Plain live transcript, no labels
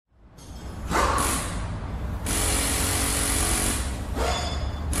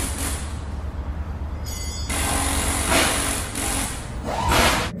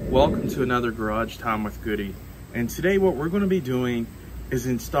Welcome to another Garage Time with Goody. And today what we're going to be doing is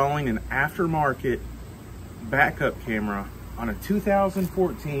installing an aftermarket backup camera on a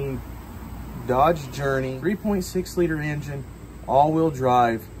 2014 Dodge Journey 3.6 liter engine, all-wheel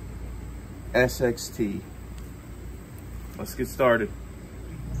drive SXT. Let's get started.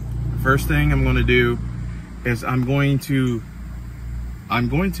 The first thing I'm going to do is I'm going to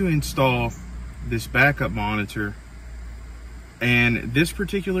install this backup monitor. And this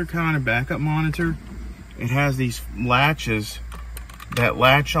particular kind of backup monitor, it has these latches that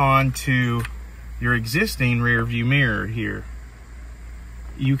latch on to your existing rear view mirror here.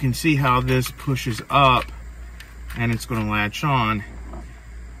 You can see how this pushes up and it's going to latch on.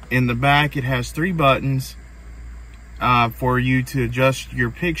 In the back, it has 3 buttons for you to adjust your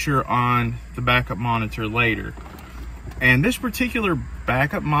picture on the backup monitor later. And this particular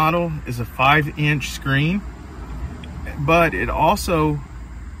backup model is a 5-inch screen. But it also,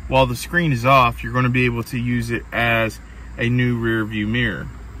 while the screen is off, you're going to be able to use it as a new rear view mirror.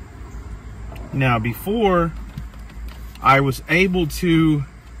 Now, before I was able to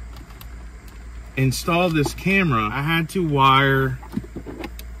install this camera, I had to wire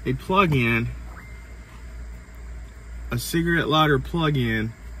a plug-in, a cigarette lighter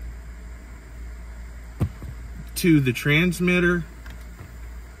plug-in, to the transmitter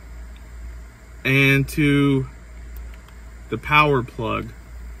and to the power plug,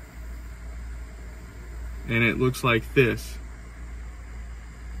 and it looks like this.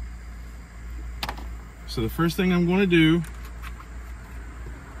 So the first thing I'm going to do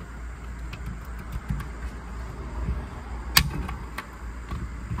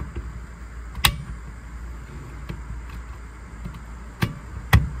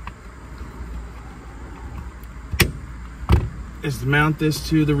is to mount this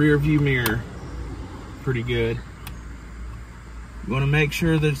to the rear view mirror pretty good. You want to make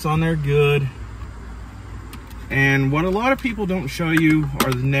sure that it's on there good. And what a lot of people don't show you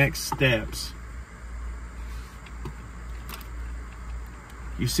are the next steps.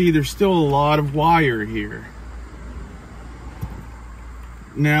 You see, there's still a lot of wire here.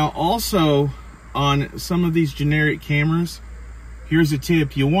 Now, also on some of these generic cameras, here's a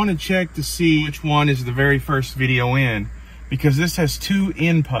tip. You want to check to see which one is the very first video in, because this has 2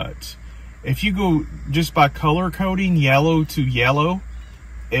 inputs. If you go just by color coding yellow to yellow,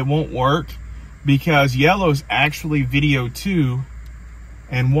 it won't work, because yellow is actually video 2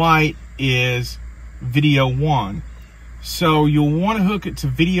 and white is video 1. So you'll want to hook it to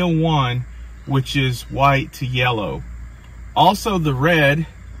video 1, which is white to yellow. Also, the red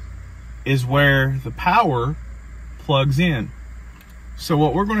is where the power plugs in. So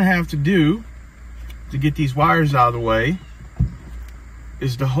what we're going to have to do to get these wires out of the way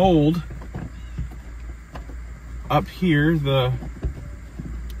is to hold up here the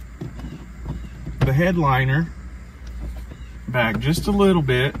headliner back just a little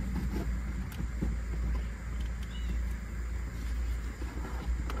bit,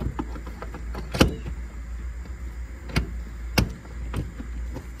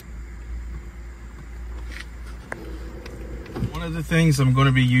 one of the things I'm going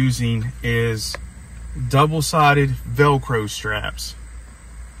to be using is double-sided Velcro straps,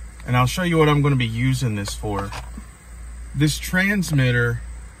 and I'll show you what I'm going to be using this for. This transmitter,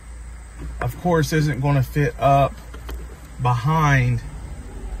 of course, isn't going to fit up behind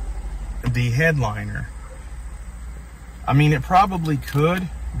the headliner. I mean, it probably could,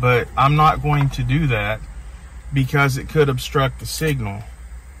 but I'm not going to do that because it could obstruct the signal.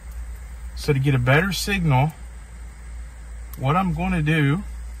 So to get a better signal, what I'm going to do,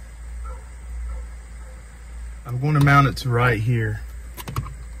 I'm going to mount it to right here.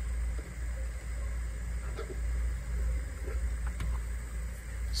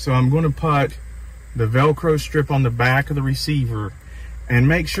 So I'm going to put the Velcro strip on the back of the receiver, and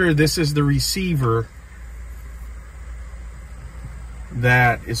make sure this is the receiver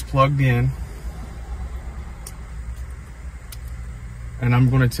that is plugged in. And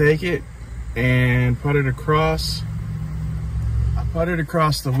I'm going to take it and put it across. I put it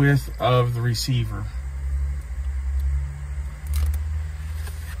across the width of the receiver.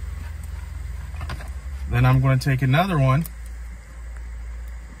 Then I'm going to take another one .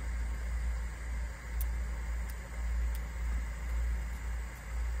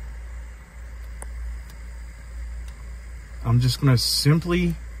 I'm just going to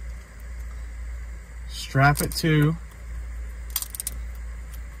simply strap it to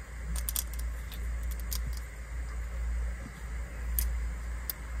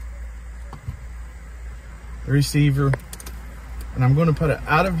the receiver, and I'm going to put it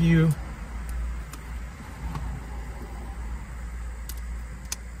out of view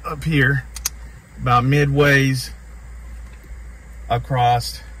up here about midways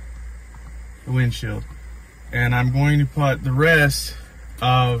across the windshield, and I'm going to put the rest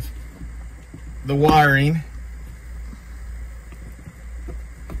of the wiring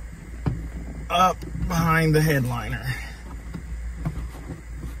up behind the headliner,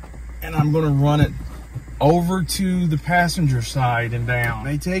 and I'm going to run it over to the passenger side and down. It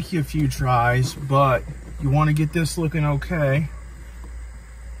may take you a few tries, but you want to get this looking okay.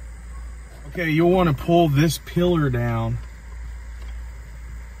 Okay, you'll want to pull this pillar down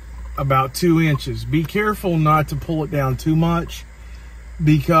about 2 inches. Be careful not to pull it down too much,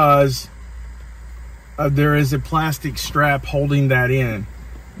 because there is a plastic strap holding that in.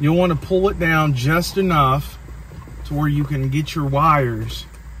 You'll want to pull it down just enough to where you can get your wires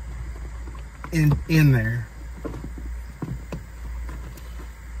in there.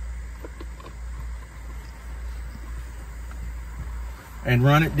 And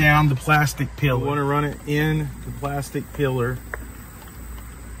run it down the plastic pillar. You want to run it in the plastic pillar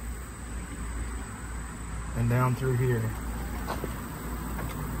and down through here.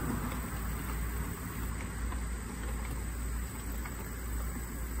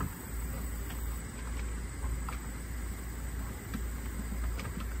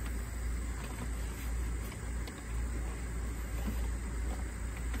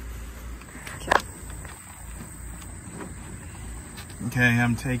 Okay,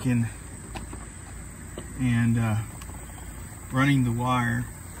 I'm taking and running the wire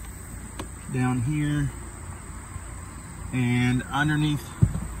down here and underneath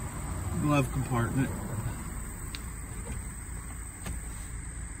the glove compartment.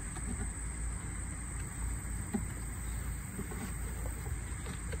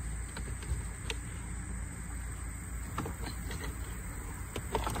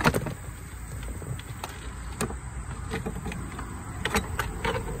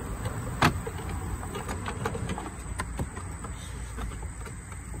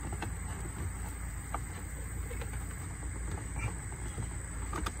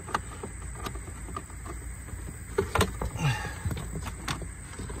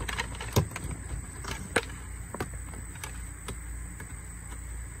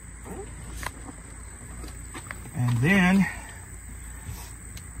 And then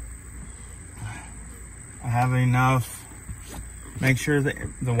I have enough, make sure that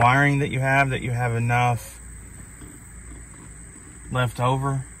the wiring that you have enough left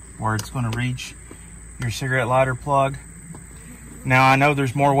over where it's going to reach your cigarette lighter plug. Now I know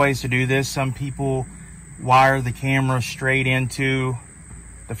there's more ways to do this. Some people wire the camera straight into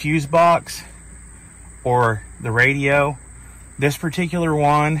the fuse box or the radio. This particular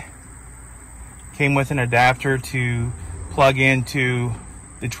one came with an adapter to plug into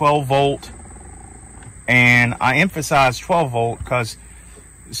the 12 volt, and I emphasize 12 volt because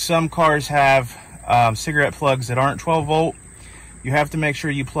some cars have cigarette plugs that aren't 12 volt. You have to make sure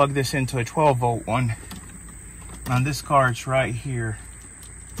you plug this into a 12 volt one. On this car it's right here,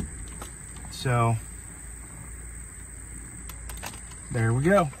 so there we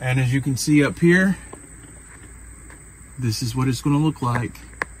go. And as you can see up here, this is what it's going to look like.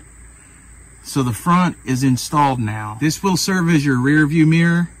 So the front is installed now. This will serve as your rear view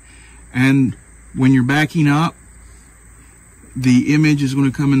mirror, and when you're backing up, the image is going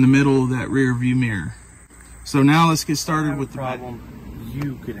to come in the middle of that rear view mirror. So now let's get started with the problem.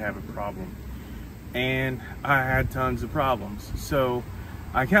 You could have a problem, and I had tons of problems, so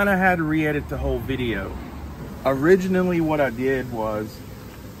I kind of had to re-edit the whole video. Originally what I did was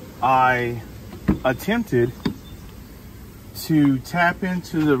I attempted to tap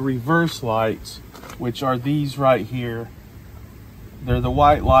into the reverse lights, which are these right here. They're the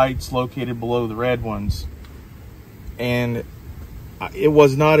white lights located below the red ones, and it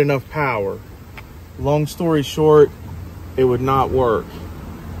was not enough power. Long story short, it would not work.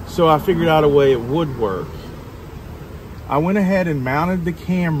 So I figured out a way it would work. I went ahead and mounted the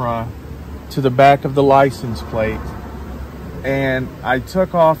camera to the back of the license plate, and I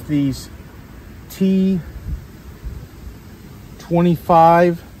took off these T25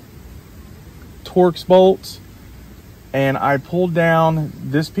 Torx bolts, and I pulled down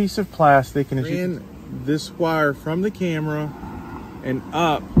this piece of plastic and ran this wire from the camera and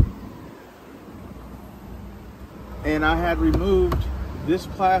up, and I had removed this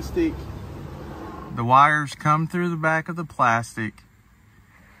plastic. The wires come through the back of the plastic,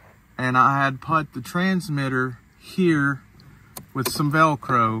 and I had put the transmitter here with some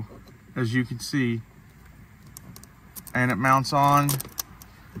Velcro, as you can see, and it mounts on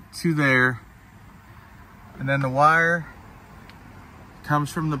to there. And then the wire comes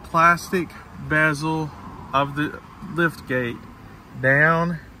from the plastic bezel of the lift gate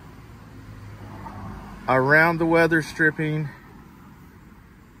down around the weather stripping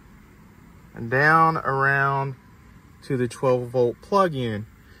and down around to the 12-volt plug-in.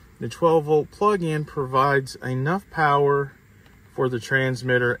 The 12-volt plug-in provides enough power for the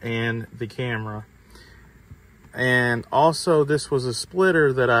transmitter and the camera. And also, this was a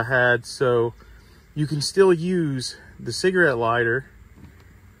splitter that I had, so you can still use the cigarette lighter,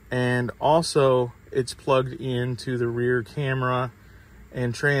 and also it's plugged into the rear camera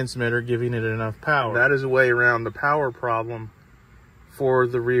and transmitter, giving it enough power. That is a way around the power problem for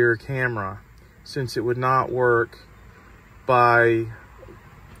the rear camera, since it would not work by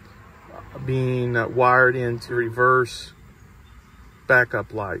being wired into reverse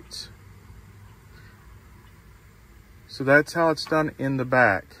backup lights. So that's how it's done in the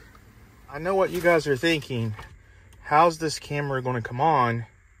back. I know what you guys are thinking. How's this camera going to come on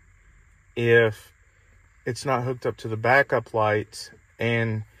if it's not hooked up to the backup lights,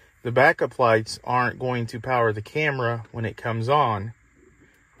 and the backup lights aren't going to power the camera when it comes on?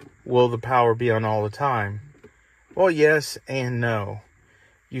 Will the power be on all the time? Well, yes and no.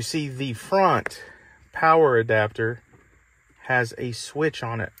 You see, the front power adapter has a switch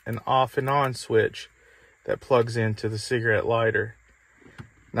on it, an off and on switch that plugs into the cigarette lighter.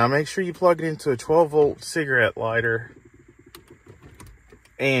 Now make sure you plug it into a 12-volt cigarette lighter,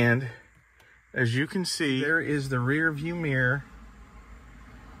 and as you can see, there is the rear view mirror.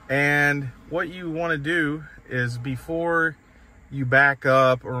 And what you want to do is, before you back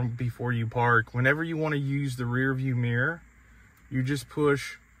up or before you park, whenever you want to use the rear view mirror, you just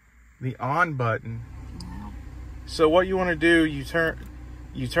push the on button. So what you want to do, you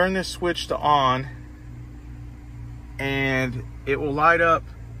turn this switch to on, and it will light up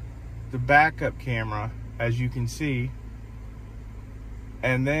the backup camera, as you can see.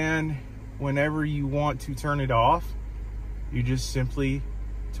 And then whenever you want to turn it off, you just simply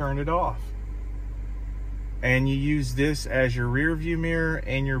turn it off. And you use this as your rear view mirror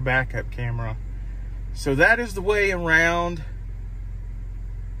and your backup camera. So that is the way around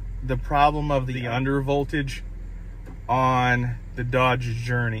the problem of the under voltage on the Dodge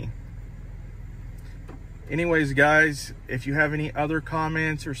Journey. Anyways, guys, if you have any other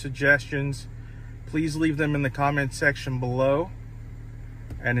comments or suggestions, please leave them in the comment section below.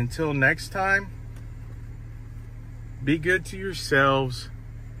 And until next time, be good to yourselves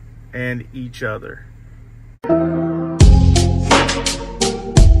and each other.